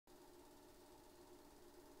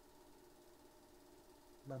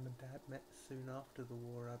Mum and Dad met soon after the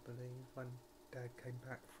war, I believe, when Dad came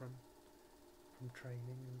back from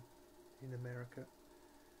training in America.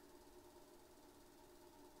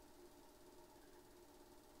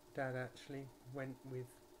 Dad actually went with,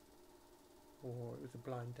 or it was a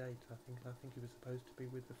blind date, I think. I think he was supposed to be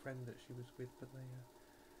with the friend that she was with, but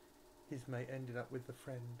his mate ended up with the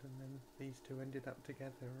friend, and then these two ended up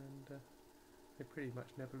together, and they pretty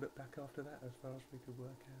much never looked back after that, as far as we could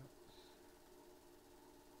work out.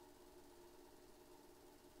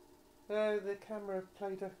 The camera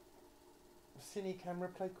played cine camera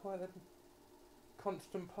played quite a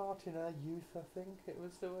constant part in our youth, I think. It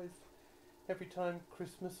was always, every time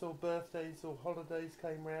Christmas or birthdays or holidays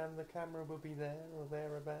came round, the camera would be there or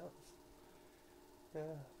thereabouts.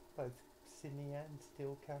 Both cine and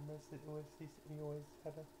still cameras. He always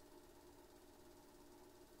had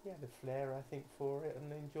a flair, I think, for it,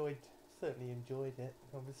 and certainly enjoyed it.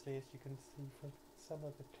 Obviously, as you can see from some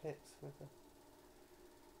of the clips,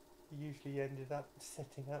 he usually ended up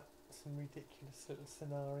setting up some ridiculous little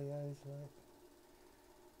scenarios, like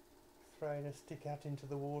throwing a stick out into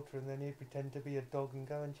the water, and then he'd pretend to be a dog and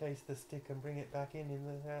go and chase the stick and bring it back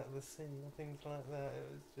out of the sea, or things like that. It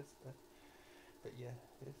was just, but yeah,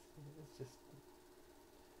 it's just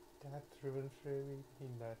Dad through and through. He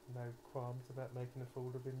had no qualms about making a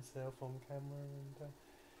fool of himself on camera, and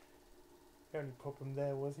the only problem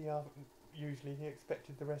there was usually he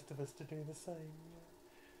expected the rest of us to do the same.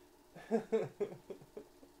 Yeah.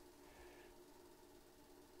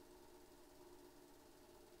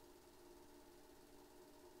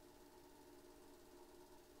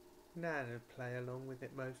 Nan would play along with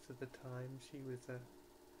it most of the time. She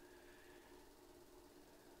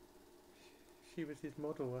was his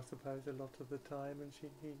model, I suppose, a lot of the time, and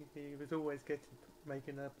he was always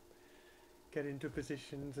making her get into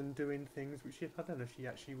positions and doing things which I don't know if she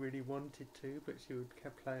actually really wanted to, but she would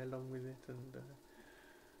play along with it, and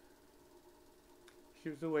she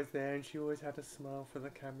was always there, and she always had a smile for the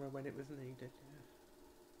camera when it was needed.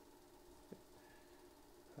 Yeah.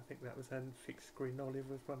 I think that was her fixed screen. Olive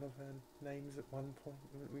was one of her names at one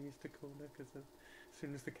point that we used to call her, because as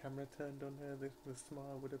soon as the camera turned on her, the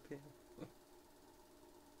smile would appear.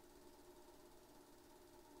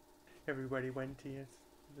 Everybody went here.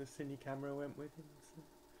 The cine camera went with him. So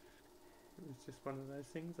it was just one of those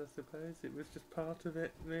things, I suppose. It was just part of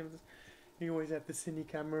it. He always had the cine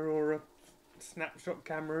camera or a snapshot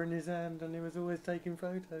camera in his hand, and he was always taking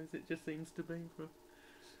photos. It just seems to be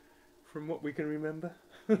from what we can remember.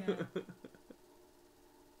 Yeah.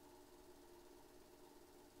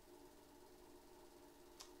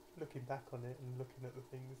 Looking back on it and looking at the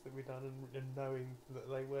things that we've done, and knowing that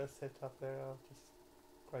they were set up there, are just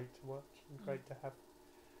great to watch and great to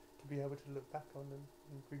be able to look back on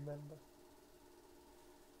and remember.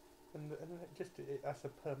 And that's a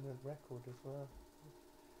permanent record as well.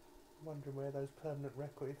 I'm wondering if those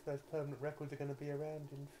permanent records are going to be around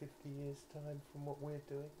in 50 years' time from what we're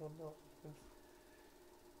doing or not.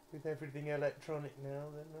 With everything electronic now,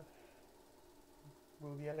 then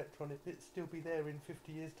will the electronic bits still be there in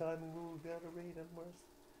 50 years' time, and we'll be able to read them? Whereas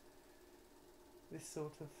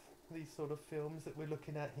these sort of films that we're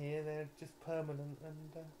looking at here, they're just permanent,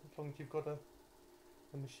 and as long as you've got a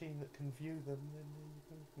machine that can view them, then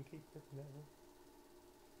you can keep looking at them.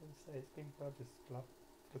 I just love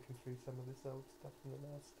looking through some of this old stuff in the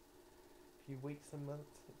last few weeks and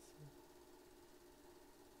months. It's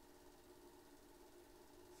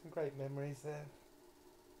some great memories there.